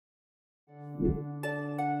Hello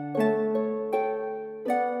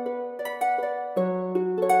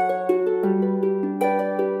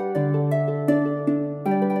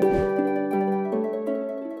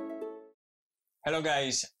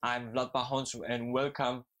guys, I'm Vlad Pahonțu and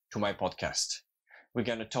welcome to my podcast. We're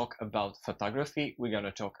going to talk about photography. We're going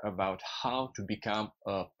to talk about how to become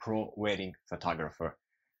a pro wedding photographer.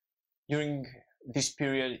 During this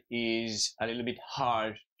period is a little bit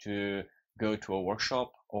hard to go to a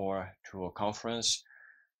workshop or to a conference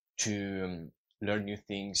to learn new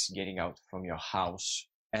things, getting out from your house.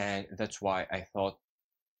 And that's why I thought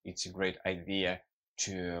it's a great idea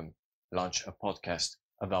to launch a podcast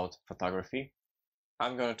about photography.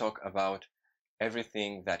 I'm going to talk about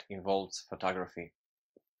everything that involves photography.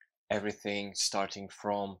 Everything starting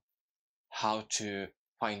from how to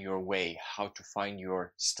find your way, how to find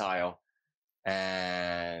your style,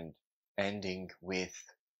 and ending with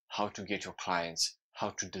how to get your clients, how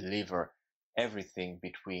to deliver everything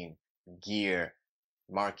between gear,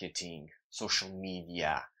 marketing, social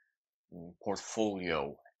media,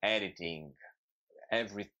 portfolio, editing.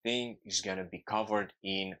 Everything is going to be covered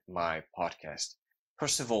in my podcast.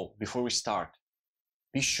 First of all, before we start,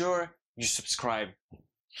 be sure you subscribe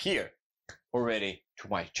here already to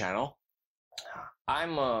my channel.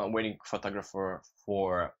 I'm a wedding photographer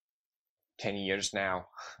for 10 years now.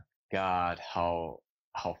 God, how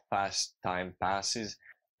fast time passes.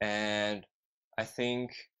 And I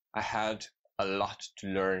think I had a lot to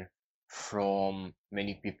learn from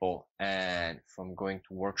many people and from going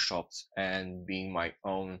to workshops and being my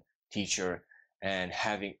own teacher and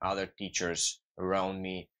having other teachers around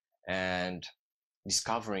me and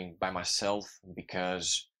discovering by myself,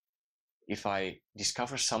 because if I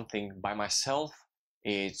discover something by myself,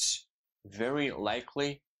 it's very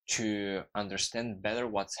likely to understand better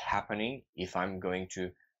what's happening if I'm going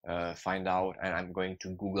to find out and I'm going to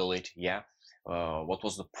Google it. What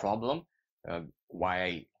was the problem? Why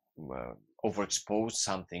I overexposed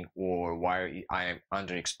something, or why I am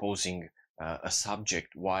underexposing a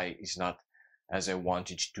subject, why it's not as I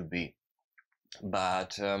want it to be.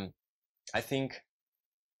 But I think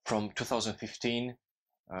from 2015,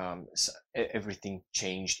 everything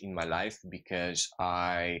changed in my life, because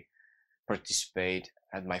I participated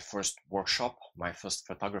at my first workshop, my first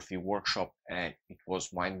photography workshop, and it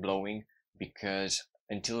was mind-blowing, because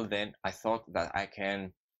until then I thought that I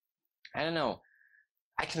can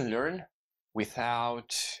learn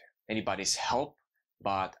without anybody's help,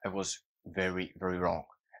 but I was very, very wrong.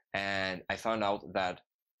 And I found out that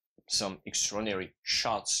some extraordinary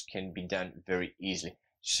shots can be done very easily.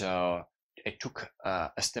 So I took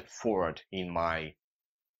a step forward in my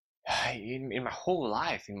whole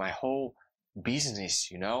life, in my whole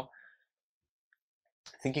business,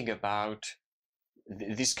 thinking about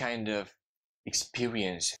this kind of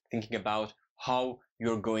experience, thinking about how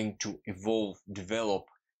you're going to evolve, develop.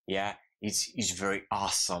 It's very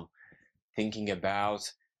awesome. Thinking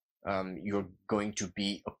about you're going to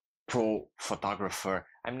be a pro photographer.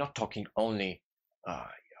 I'm not talking only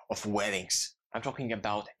of weddings. I'm talking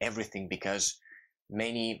about everything, because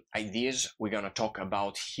many ideas we're going to talk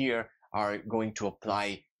about here are going to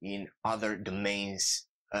apply in other domains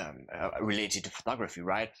related to photography,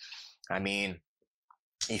 right? I mean,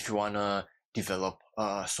 if you want to develop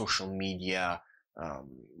a social media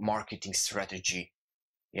marketing strategy,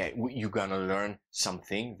 you're going to learn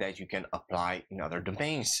something that you can apply in other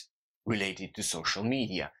domains related to social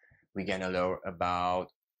media. We're going to learn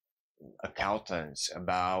about accountants,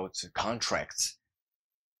 about contracts.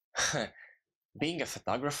 Being a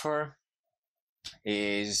photographer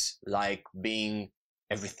is like being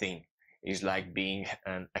everything. It's like being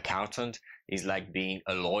an accountant. It's like being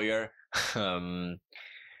a lawyer, a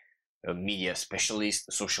media specialist,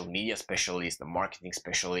 a social media specialist, a marketing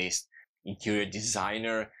specialist, interior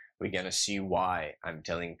designer. We're gonna see why I'm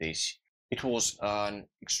telling this. It was an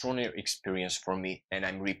extraordinary experience for me, and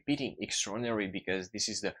I'm repeating extraordinary because this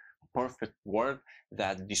is the perfect word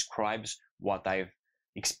that describes what I've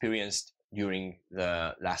experienced during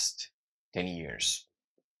the last 10 years.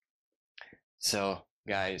 So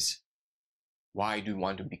guys, why do you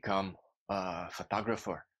want to become a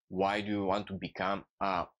photographer? Why do you want to become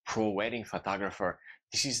a pro wedding photographer?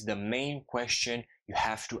 This is the main question you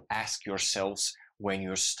have to ask yourselves when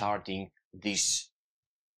you're starting this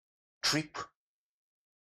trip.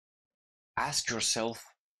 Ask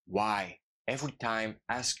yourself why. Every time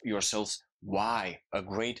ask yourselves why. A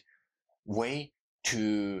great way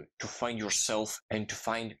to find yourself and to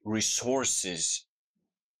find resources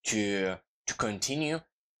to continue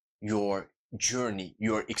your journey,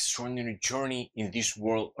 your extraordinary journey in this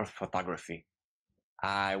world of photography.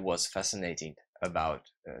 I was fascinated about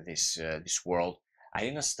this world, I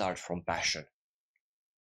didn't start from passion.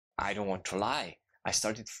 I don't want to lie. I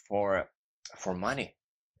started for money.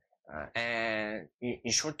 And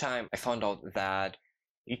in short time, I found out that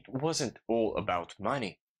it wasn't all about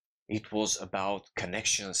money. It was about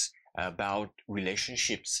connections, about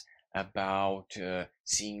relationships, about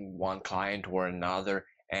seeing one client or another,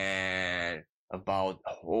 and about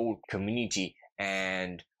a whole community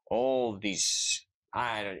and all these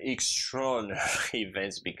extraordinary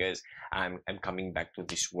events. Because I'm coming back to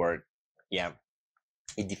this word. Yeah,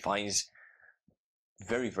 it defines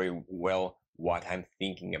very, very well what I'm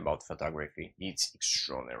thinking about photography. It's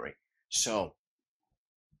extraordinary. So,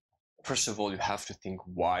 first of all, you have to think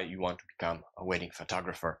why you want to become a wedding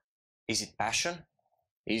photographer. Is it passion?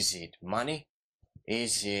 Is it money?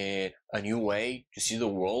 Is it a new way to see the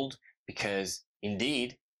world? Because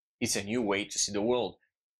indeed, it's a new way to see the world.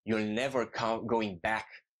 You're never going back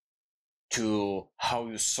to how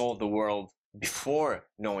you saw the world before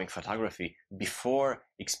knowing photography, before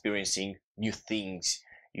experiencing new things.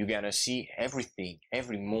 You're gonna see everything,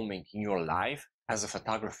 every moment in your life as a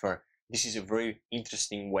photographer. This is a very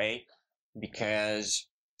interesting way, because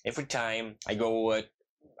every time I go,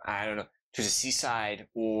 I don't know, to the seaside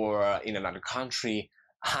or in another country,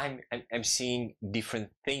 I'm seeing different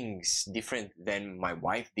things, different than my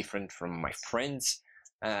wife, different from my friends.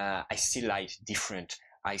 I see light different.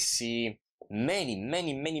 I see many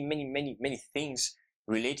things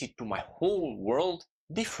related to my whole world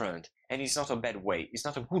different. And it's not a bad way. It's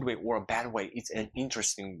not a good way or a bad way. It's an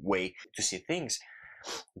interesting way to see things,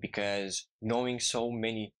 because knowing so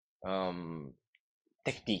many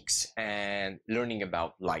techniques and learning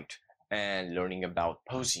about light and learning about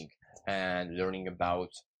posing and learning about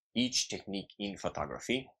each technique in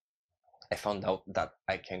photography, I found out that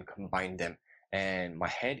I can combine them, and my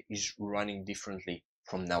head is running differently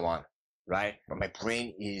from now on, right? My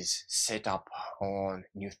brain is set up on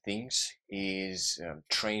new things, is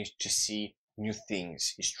trained to see new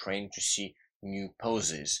things, is trained to see new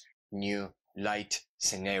poses, new light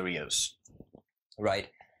scenarios, right?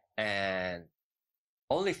 And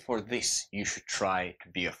only for this you should try to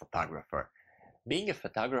be a photographer. Being a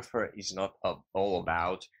photographer is not all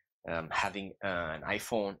about having an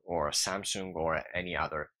iPhone or a Samsung or any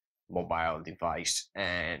other mobile device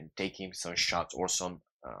and taking some shots or some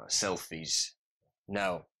selfies.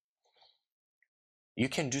 No. You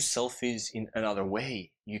can do selfies in another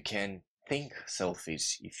way. You can think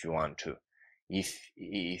selfies if you want to.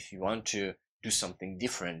 If you want to do something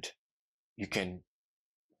different, you can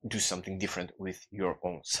do something different with your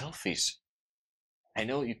own selfies. I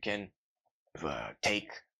know you can take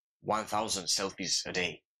 1,000 selfies a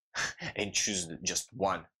day and choose just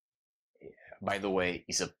one. By the way,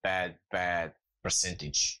 is a bad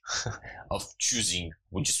percentage of choosing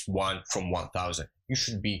just one from 1,000. You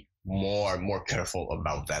should be more careful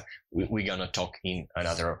about that. We're gonna talk in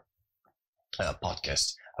another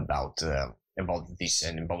podcast about this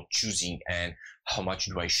and about choosing and how much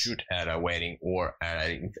do I shoot at a wedding or at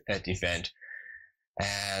an event.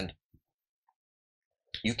 And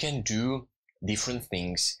you can do different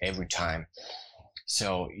things every time.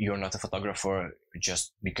 So you're not a photographer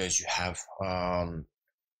just because you have a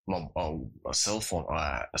cell phone or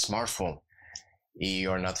a smartphone.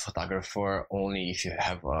 You're not a photographer only if you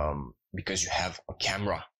have because you have a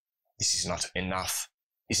camera. This is not enough.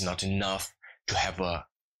 It's not enough to have a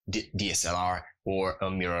DSLR or a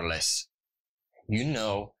mirrorless. You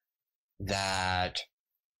know that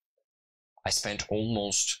I spent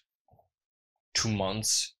almost 2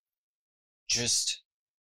 months just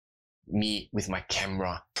me with my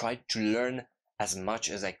camera, tried to learn as much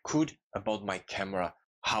as I could about my camera.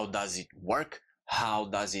 How does it work? How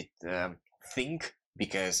does it think?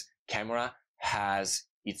 Because camera has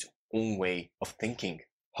its own way of thinking.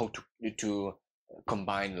 How to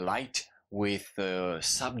combine light with the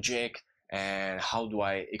subject, and how do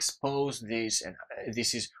I expose this? And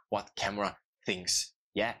this is what camera thinks.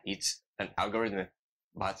 Yeah, it's an algorithm,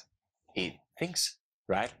 but it thinks,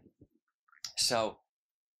 right? So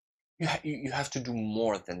you have to do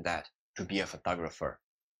more than that to be a photographer.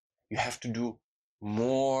 You have to do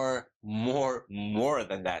more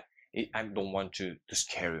than that. I don't want to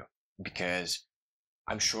scare you, because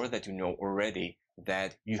I'm sure that you know already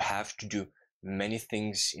that you have to do many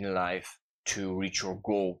things in life to reach your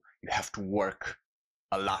goal. You have to work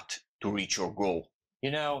a lot to reach your goal.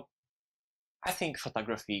 You know, I think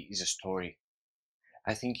photography is a story.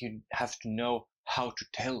 I think you have to know how to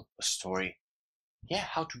tell a story. Yeah,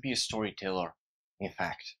 how to be a storyteller, in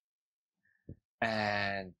fact.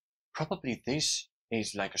 And probably this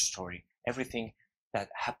is like a story. Everything that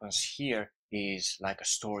happens here is like a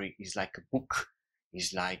story, is like a book,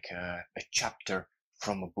 is like a chapter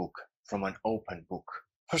from a book, from an open book.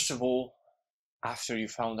 First of all, after you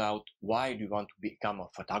found out why do you want to become a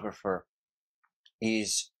photographer,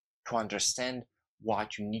 is to understand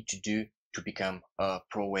what you need to do to become a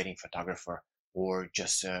pro wedding photographer, or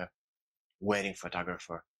just a wedding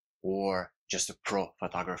photographer, or just a pro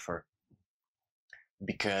photographer.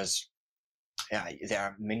 Because there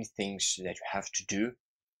are many things that you have to do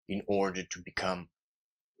in order to become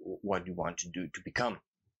what you want to do to become.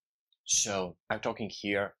 So I'm talking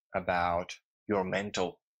here about your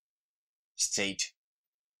mental state,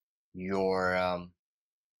 your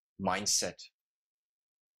mindset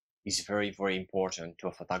is very, very important to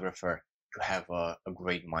a photographer, to have a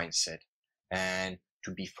great mindset and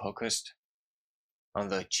to be focused on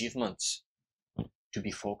the achievements, to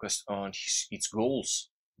be focused on its goals.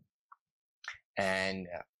 And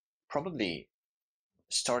probably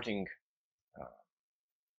starting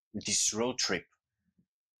this road trip,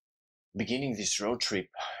 beginning this road trip,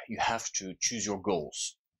 you have to choose your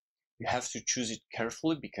goals. You have to choose it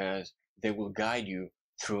carefully because they will guide you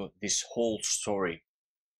through this whole story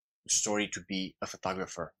to be a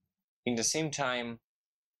photographer. In the same time,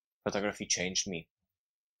 photography changed me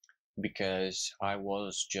because I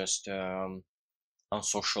was just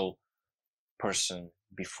unsocial person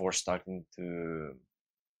before starting to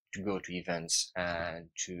go to events and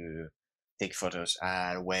to take photos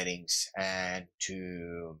at weddings and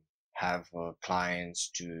to have clients,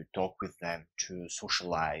 to talk with them, to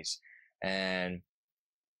socialize. And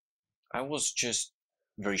I was just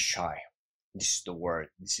very shy. This is the word.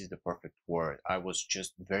 This is the perfect word. I was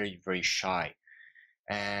just very, very shy.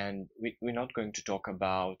 And we're not going to talk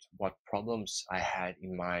about what problems I had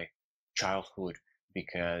in my childhood,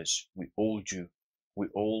 because we all do,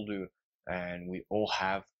 and we all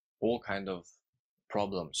have all kind of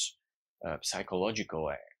problems,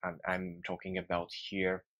 psychological. I'm talking about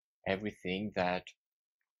here everything that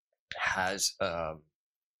has a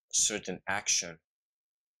certain action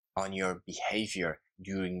on your behavior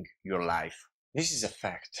during your life. This is a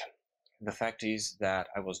fact. The fact is that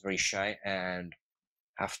I was very shy, and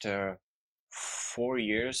after 4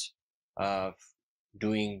 years of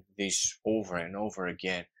doing this over and over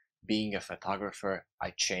again, being a photographer,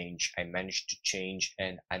 I managed to change,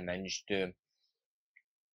 and I managed to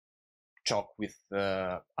talk with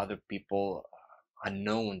other people,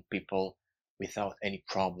 unknown people, without any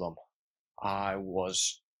problem. I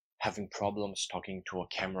was having problems talking to a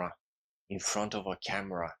camera, in front of a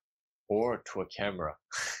camera, or to a camera,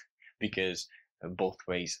 because both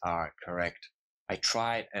ways are correct. I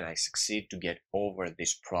tried and I succeeded to get over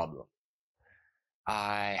this problem.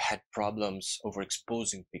 I had problems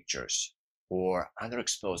overexposing pictures or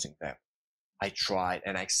underexposing them. I tried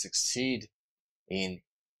and I succeed in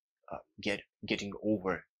getting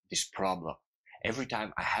over this problem. Every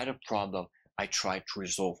time I had a problem, I tried to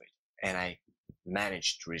resolve it, and I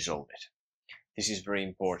managed to resolve it. This is very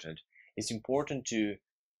important. It's important to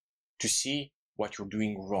see what you're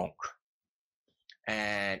doing wrong.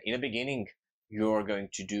 And in the beginning, you're going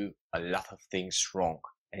to do a lot of things wrong,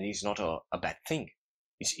 and it's not a bad thing.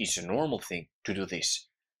 It's a normal thing to do this.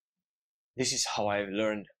 This is how I've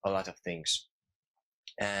learned a lot of things,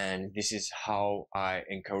 and this is how I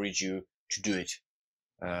encourage you to do it.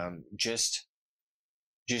 Just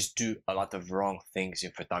do a lot of wrong things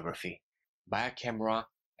in photography. Buy a camera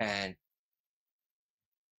and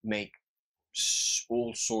make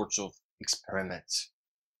all sorts of experiments.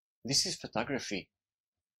 This is photography.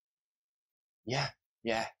 Yeah,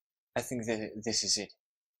 I think that this is it.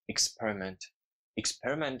 Experiment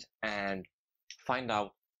and find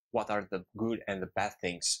out what are the good and the bad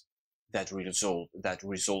things that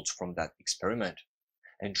results from that experiment,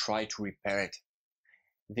 and try to repair it.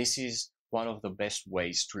 This is one of the best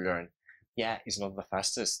ways to learn. Yeah, it's not the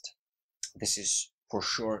fastest. This is for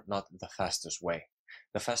sure not the fastest way.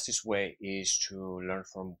 The fastest way is to learn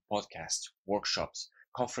from podcasts, workshops.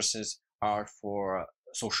 Conferences are for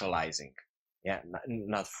socializing. Yeah,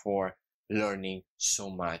 not for learning so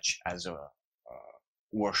much as a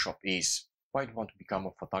workshop is. Why do you want to become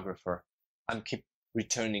a photographer? I'm keep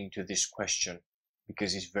returning to this question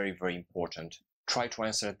because it's very, very important. Try to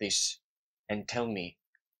answer this and tell me,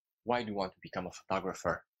 why do you want to become a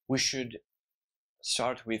photographer? We should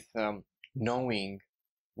start with knowing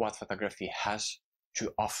what photography has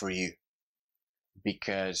to offer you,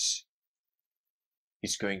 because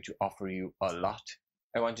it's going to offer you a lot.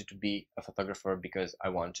 I wanted to be a photographer because I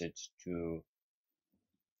wanted to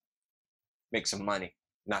make some money,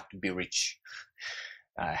 not to be rich.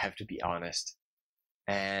 I have to be honest.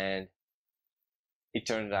 And it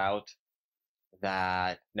turned out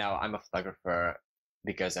that now I'm a photographer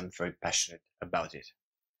because I'm very passionate about it.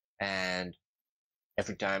 And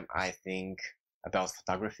every time I think about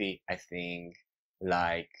photography, I think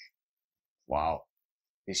like, wow,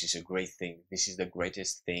 this is a great thing. This is the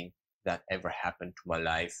greatest thing that ever happened to my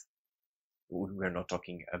life. We're not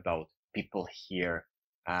talking about people here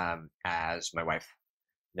as my wife.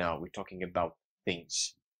 No, we're talking about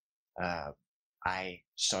things. I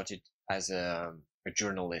started as a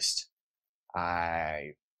journalist.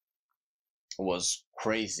 I was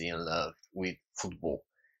crazy in love with football,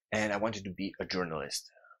 and I wanted to be a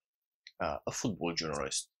journalist, a football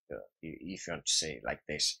journalist, if you want to say it like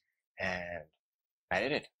this. And I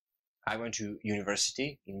did it. I went to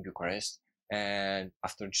university in Bucharest, and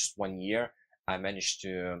after just 1 year, I managed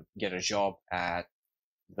to get a job at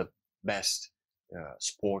the best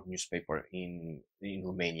sport newspaper in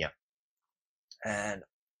Romania. And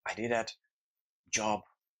I did that job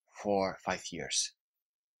for 5 years.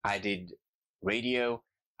 I did radio,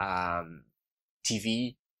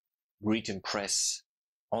 TV, written press,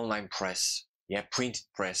 online press, yeah, printed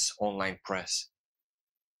press, online press.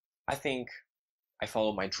 I think I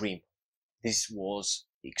followed my dream. This was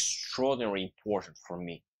extraordinarily important for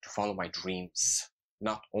me to follow my dreams,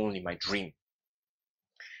 not only my dream.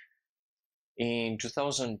 In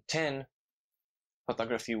 2010,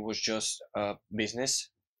 photography was just a business.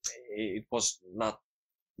 It was not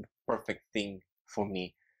the perfect thing for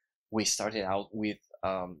me. We started out with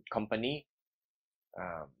a company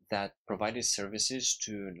that provided services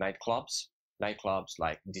to nightclubs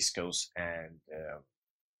like discos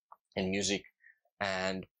and music,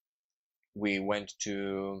 and we went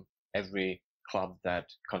to every club that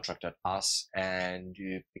contracted us and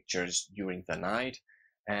do pictures during the night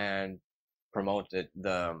and promoted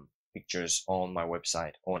the pictures on my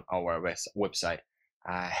website, on our website.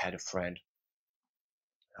 I had a friend,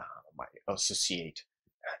 my associate,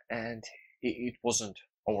 and it wasn't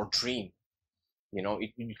our dream,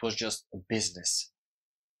 it was just a business.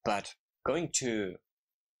 But going to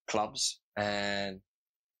clubs and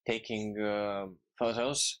taking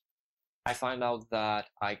photos, I find out that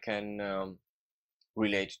I can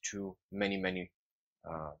relate to many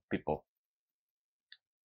people.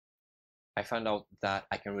 I found out that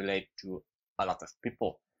I can relate to a lot of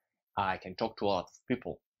people. I can talk to a lot of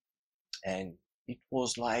people. And it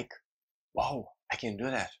was like, wow, I can do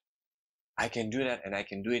that. I can do that, and I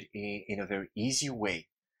can do it in a very easy way.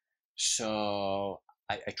 So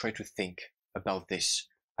I try to think about this.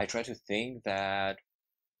 I try to think that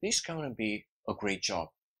this is going to be a great job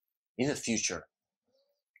in the future.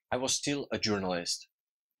 I was still a journalist.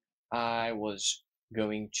 I was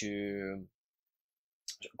going to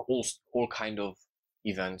all kind of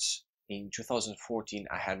events. In 2014,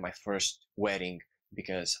 I had my first wedding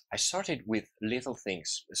because I started with little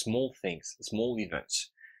things, small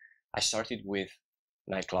events. I started with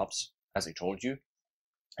nightclubs, as I told you.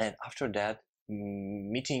 And after that,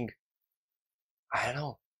 meeting, I don't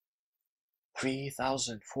know,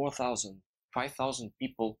 3,000, 4,000, 5,000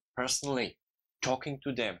 people personally, talking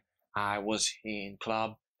to them. I was in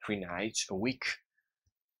club 3 nights a week.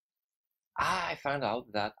 I found out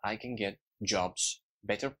that I can get jobs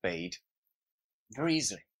better paid very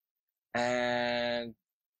easily. And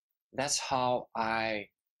that's how I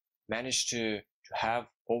managed to have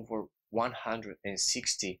over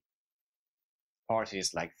 160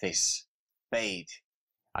 parties like this paid.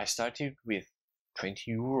 I started with 20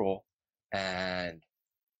 euro and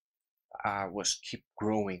I was keep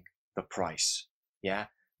growing the price, yeah,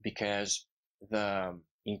 because the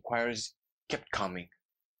inquiries kept coming.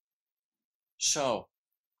 So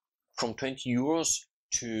from 20 euros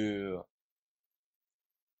to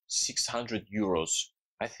 600 euros,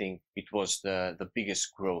 I think it was the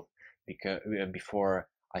biggest growth, because before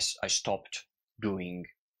I stopped doing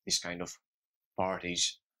this kind of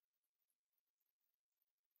parties.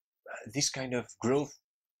 This kind of growth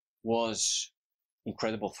was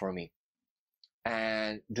incredible for me.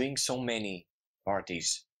 And doing so many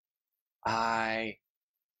parties, I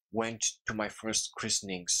went to my first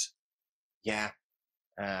christenings. Yeah,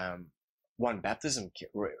 one baptism,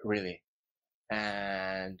 really.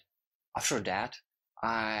 And after that,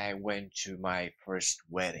 I went to my first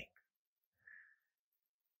wedding.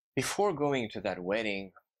 Before going to that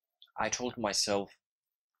wedding, I told myself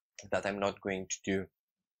that I'm not going to do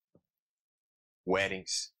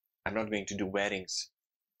weddings. I'm not going to do weddings.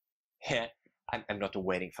 Yeah, I'm not a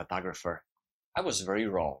wedding photographer. I was very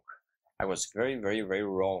wrong. I was very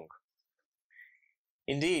wrong.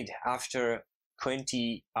 Indeed, after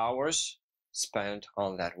 20 hours spent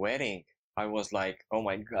on that wedding, I was like, oh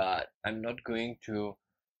my God, I'm not going to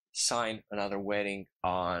sign another wedding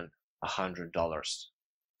on $100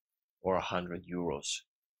 or 100 euros.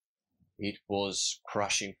 It was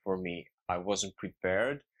crushing for me. I wasn't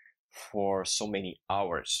prepared for so many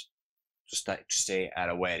hours to stay at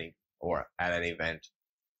a wedding or at an event.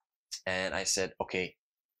 And I said, okay,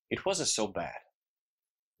 it wasn't so bad.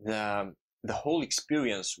 The whole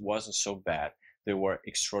experience wasn't so bad. There were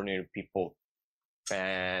extraordinary people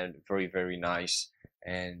and very, very nice.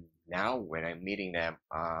 And now when I'm meeting them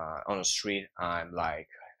on the street, I'm like,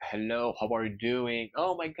 hello, how are you doing?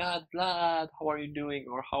 Oh my God, Vlad, how are you doing?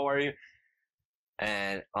 Or how are you?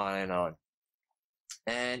 And on and on.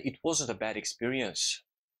 And it wasn't a bad experience.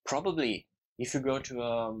 Probably if you go to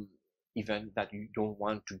an event that you don't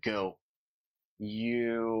want to go,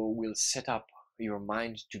 you will set up your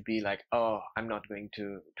mind to be like, oh, I'm not going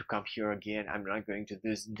to come here again. I'm not going to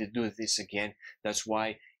do this again. That's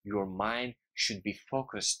why your mind should be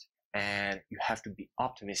focused and you have to be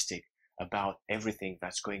optimistic about everything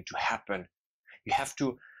that's going to happen. You have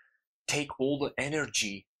to take all the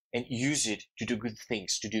energy and use it to do good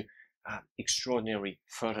things, to do extraordinary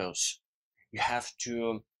photos. You have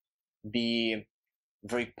to be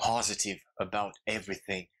very positive about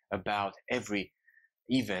everything, about every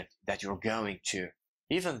event that you're going to,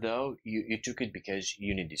 even though you took it because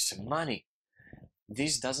you needed some money.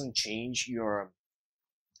 This doesn't change your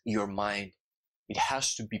mind. It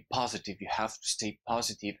has to be positive. You have to stay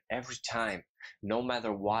positive every time, no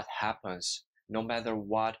matter what happens, no matter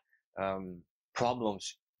what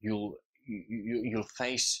problems you'll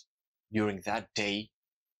face during that day,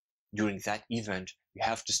 during that event. You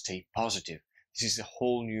have to stay positive. This is a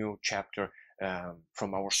whole new chapter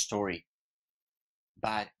from our story.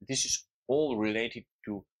 But this is all related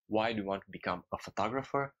to why do you want to become a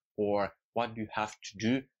photographer, or what do you have to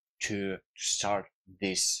do to start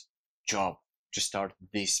this job, to start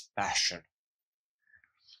this passion.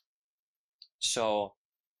 So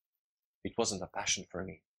it wasn't a passion for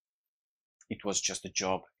me. It was just a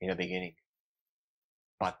job in the beginning.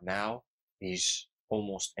 But now is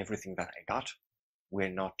almost everything that I got. We're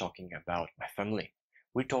not talking about my family.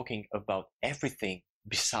 We're talking about everything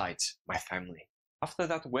besides my family. After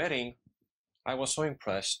that wedding, I was so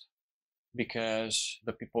impressed because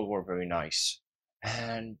the people were very nice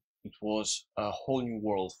and it was a whole new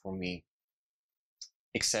world for me,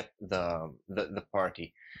 except the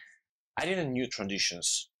party. I didn't knew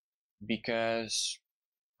traditions because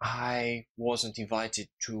I wasn't invited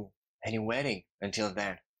to any wedding until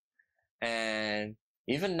then. And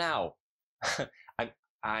even now,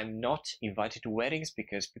 I'm not invited to weddings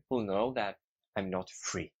because people know that I'm not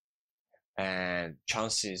free. And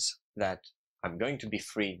chances that I'm going to be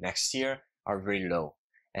free next year are very low.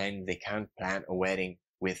 And they can't plan a wedding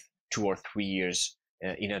with 2 or 3 years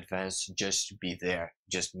in advance just to be there,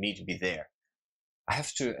 just me to be there. I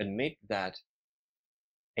have to admit that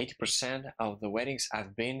 80% of the weddings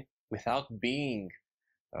I've been without being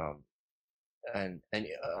an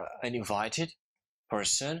invited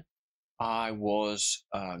person, I was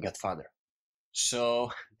a godfather.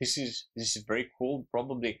 So this is very cool.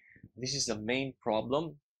 Probably this is the main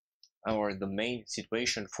problem or the main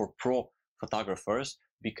situation for pro photographers,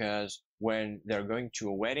 because when they're going to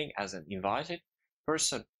a wedding as an invited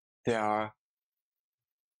person, they are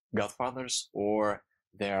godfathers or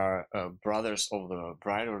they are brothers of the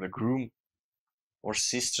bride or the groom, or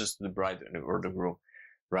sisters to the bride or the groom,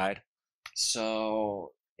 right?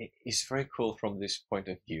 So it's very cool from this point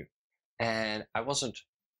of view. And I wasn't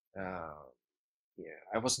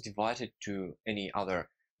invited to any other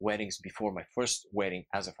weddings before my first wedding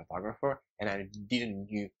as a photographer, and I didn't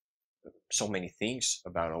knew so many things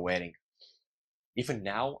about a wedding. Even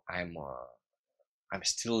now, I'm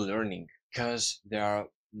still learning, because there are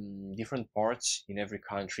different parts in every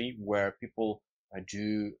country where people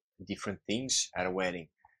do different things at a wedding,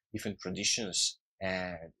 different traditions,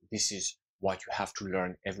 and this is what you have to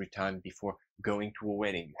learn every time before going to a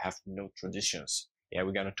wedding. You have to know traditions. Yeah,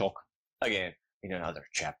 we're gonna talk again in another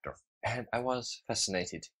chapter. And I was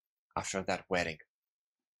fascinated after that wedding.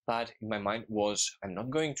 But in my mind was, I'm not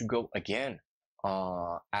going to go again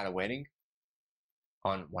at a wedding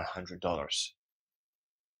on $100.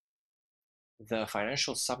 The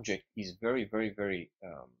financial subject is very, very, very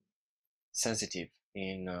sensitive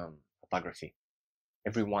in photography.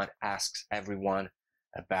 Everyone asks everyone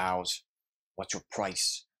about what's your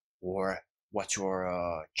price, or what's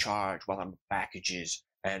your charge, what are the packages,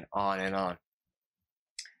 and on and on.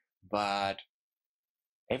 But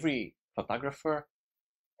every photographer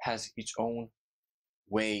has its own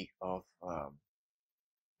way of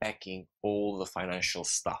packing all the financial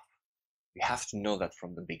stuff. You have to know that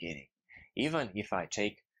from the beginning. Even if I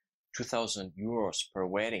take 2,000 euros per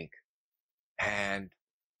wedding and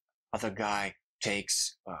other guy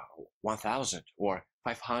takes 1,000 or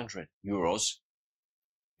 500 euros.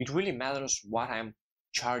 It really matters what I'm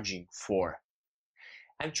charging for.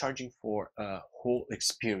 I'm charging for a whole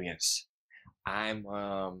experience. I'm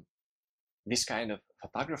this kind of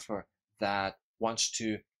photographer that wants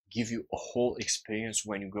to give you a whole experience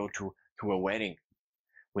when you go to a wedding.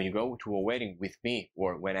 When you go to a wedding with me,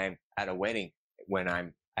 or when I'm at a wedding, when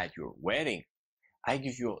I'm at your wedding, I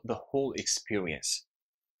give you the whole experience.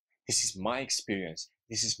 This is my experience.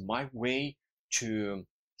 This is my way to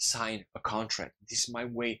sign a contract. This is my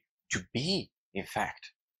way to be, in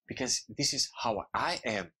fact, because this is how I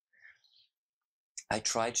am. I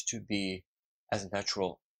tried to be as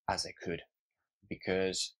natural as I could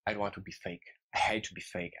because I don't want to be fake. I hate to be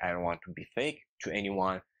fake. I don't want to be fake to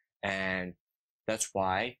anyone. And that's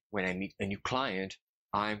why when I meet a new client,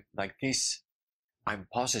 I'm like this. I'm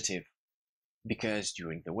positive because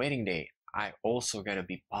during the wedding day, I also gotta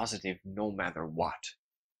be positive no matter what.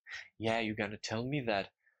 Yeah, you're gonna tell me that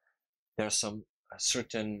there are some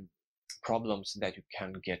certain problems that you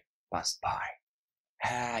can get passed by.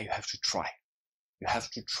 You have to try. You have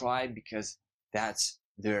to try because that's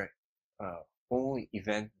their only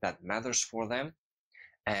event that matters for them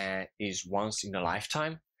and is once in a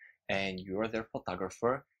lifetime. And you're their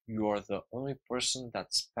photographer. You're the only person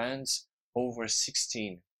that spends over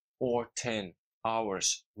 16 or 10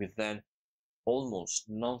 hours with them almost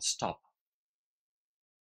non-stop.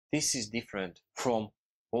 This is different from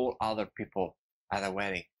all other people at a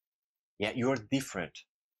wedding. Yeah, you're different.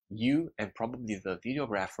 You and probably the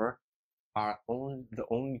videographer are the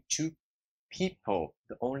only two people,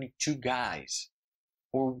 the only two guys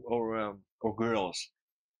or girls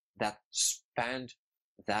that spend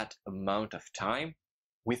that amount of time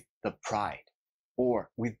with the bride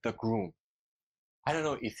or with the groom. I don't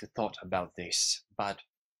know if you thought about this, but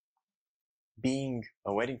being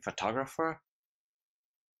a wedding photographer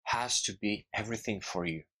has to be everything for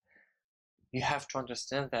you. You have to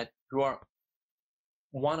understand that you are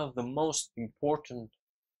one of the most important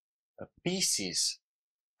pieces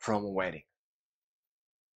from a wedding.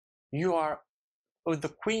 You are the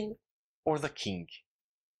queen or the king.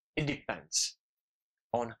 It depends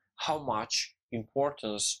on how much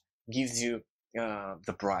importance gives you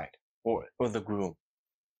the bride or the groom.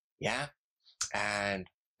 Yeah, and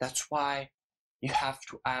that's why you have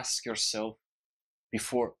to ask yourself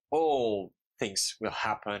before all things will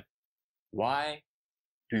happen, why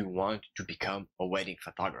do you want to become a wedding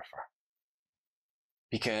photographer?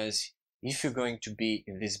 Because if you're going to be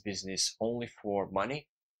in this business only for money,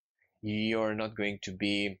 you're not going to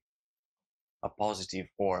be a positive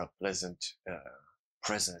or a pleasant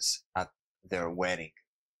presence at their wedding,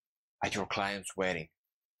 at your client's wedding.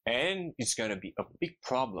 And it's going to be a big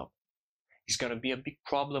problem. It's going to be a big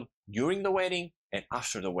problem during the wedding and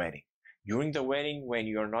after the wedding. During the wedding, when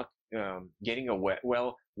you're not getting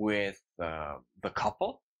well with the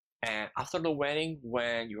couple, and after the wedding,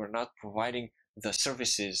 when you're not providing the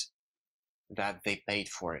services that they paid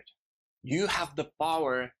for it. You have the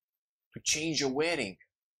power to change a wedding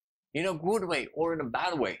in a good way or in a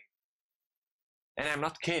bad way. And I'm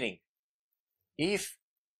not kidding. If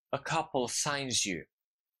a couple signs you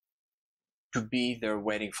to be their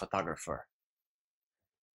wedding photographer,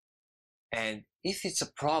 and if it's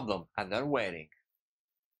a problem at their wedding,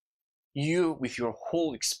 you, with your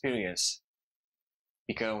whole experience,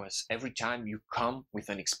 because every time you come with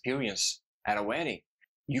an experience at a wedding,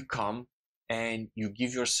 you come and you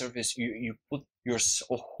give your service, you put your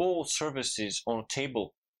whole services on a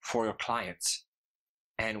table for your clients.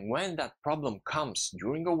 And when that problem comes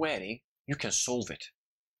during a wedding, you can solve it.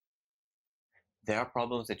 There are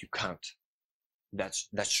problems that you can't. That's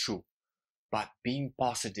true. But being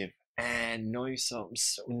positive and knowing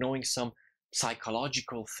some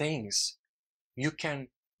psychological things, you can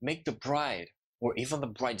make the bride or even the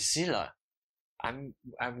bridezilla. I'm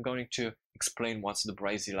going to explain what's the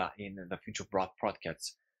bridezilla in the future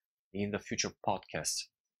podcasts. In the future podcast,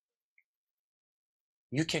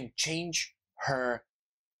 you can change her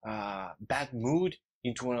bad mood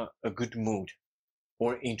into a good mood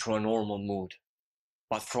or into a normal mood.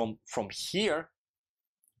 But from here,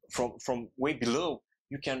 from way below,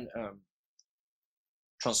 you can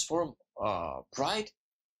transform a bride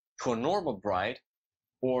to a normal bride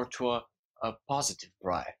or to a positive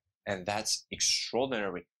bride. And that's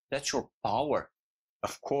extraordinary. That's your power.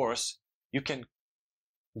 Of course, you can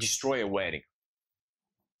destroy a wedding.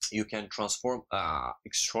 You can transform an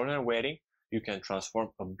extraordinary wedding. You can transform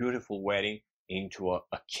a beautiful wedding into a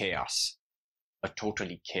chaos, a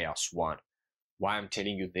totally chaos one. Why I'm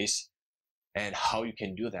telling you this and how you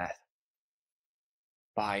can do that?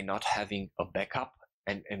 By not having a backup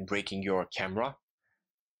and breaking your camera,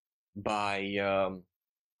 by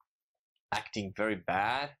acting very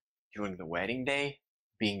bad during the wedding day,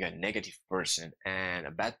 being a negative person and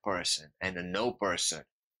a bad person and a no person.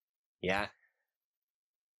 Yeah.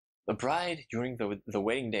 The bride during the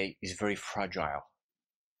wedding day is very fragile.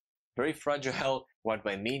 Very fragile. What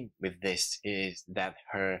I mean with this is that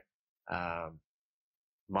her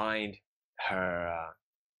mind, her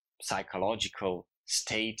psychological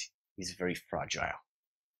state is very fragile.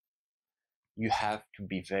 You have to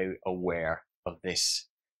be very aware of this.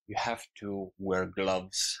 You have to wear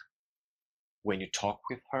gloves when you talk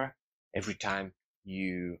with her. Every time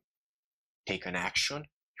you take an action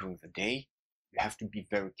during the day, you have to be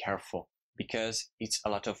very careful, because it's a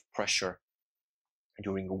lot of pressure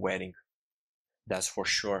during a wedding. That's for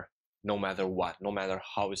sure. No matter what, no matter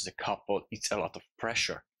how is the couple, it's a lot of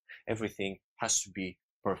pressure. Everything has to be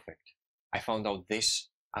perfect. I found out this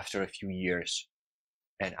after a few years,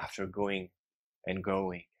 and after going and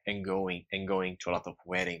going and going and going to a lot of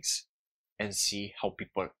weddings and see how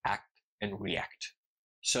people act and react.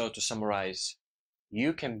 So to summarize,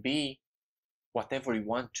 you can be whatever you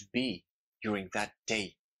want to be during that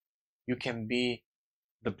day. You can be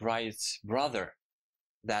the bride's brother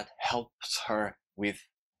that helps her with,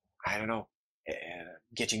 I don't know,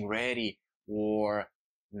 getting ready or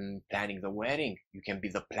planning the wedding. You can be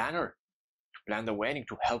the planner to plan the wedding,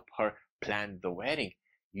 to help her plan the wedding.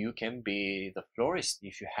 You can be the florist.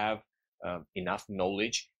 If you have enough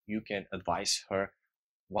knowledge, you can advise her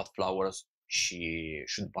what flowers she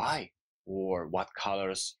should buy or what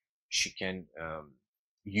colors she can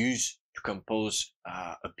use to compose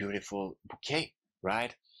a beautiful bouquet,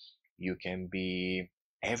 right? You can be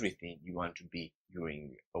everything you want to be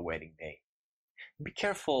during a wedding day. Be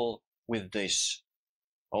careful with this.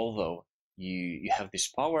 Although you have this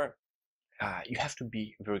power, you have to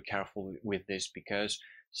be very careful with this, because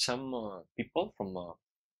some people from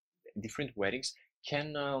different weddings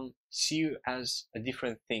can see you as a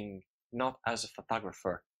different thing, not as a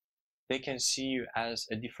photographer. They can see you as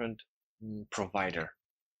a different provider.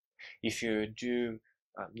 If you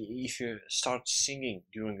start singing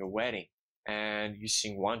during a wedding and you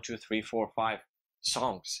sing 1, 2, 3, 4, 5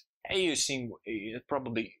 songs, hey, you sing,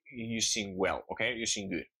 probably you sing well, okay, you sing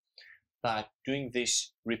good. But doing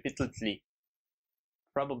this repeatedly,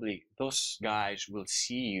 probably those guys will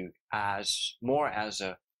see you as more as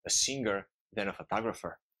a singer than a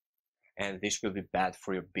photographer. And this will be bad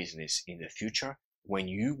for your business in the future when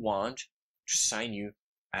you want to sign you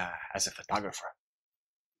as a photographer.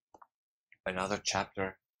 Another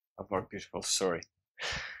chapter of our beautiful story.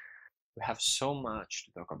 We have so much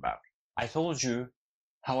to talk about. I told you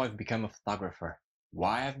how I've become a photographer,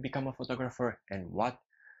 why I've become a photographer, and what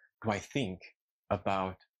do I think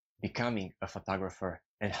about becoming a photographer,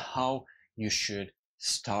 and how you should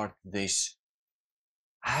start this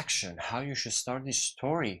action, how you should start this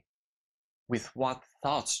story, with what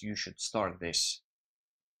thoughts you should start this.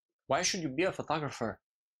 Why should you be a photographer?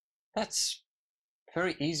 That's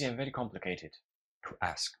very easy and very complicated to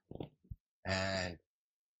ask and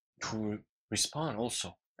to respond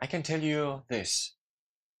also. I can tell you this,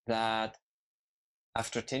 that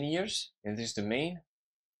after 10 years in this domain,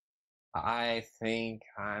 I think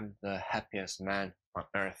I'm the happiest man on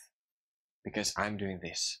earth, because I'm doing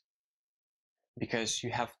this. Because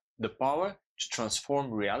you have the power to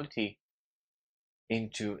transform reality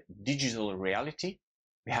into digital reality.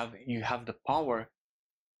 You have the power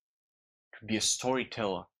to be a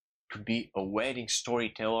storyteller, to be a wedding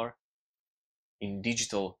storyteller in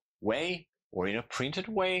digital way or in a printed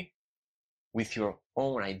way with your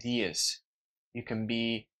own ideas. You can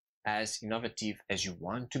be as innovative as you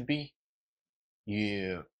want to be.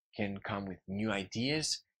 You can come with new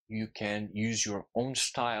ideas. You can use your own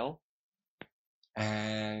style,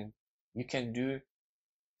 and you can do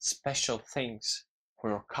special things for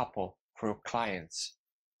your couple, for your clients,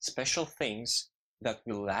 special things that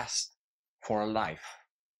will last for a life.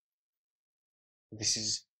 This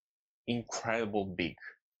is incredible big.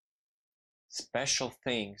 Special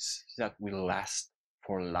things that will last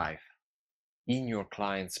for life in your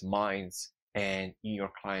clients' minds and in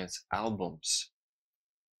your clients' albums.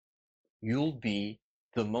 You'll be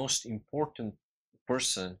the most important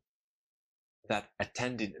person that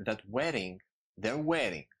attended that wedding, their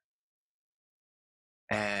wedding,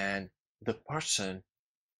 and the person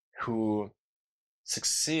who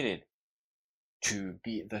succeeded to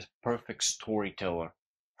be the perfect storyteller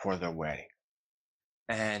for their wedding.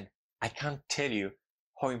 And I can't tell you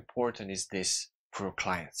how important is this for your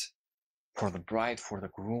clients, for the bride, for the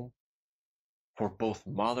groom, for both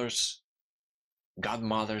mothers,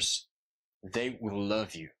 godmothers. They will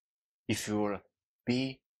love you if you're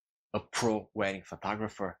be a pro wedding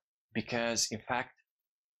photographer. Because in fact,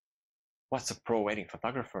 what's a pro wedding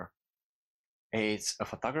photographer? It's a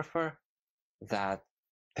photographer that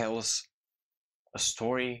tells a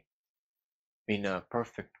story in a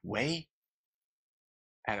perfect way,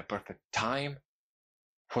 at a perfect time,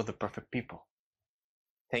 for the perfect people.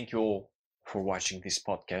 Thank you all for watching this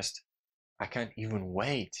podcast. I can't even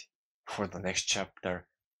wait for the next chapter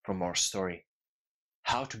from our story.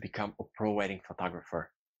 How to become a pro wedding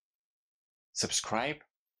photographer. Subscribe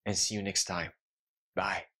and see you next time.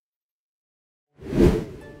 Bye.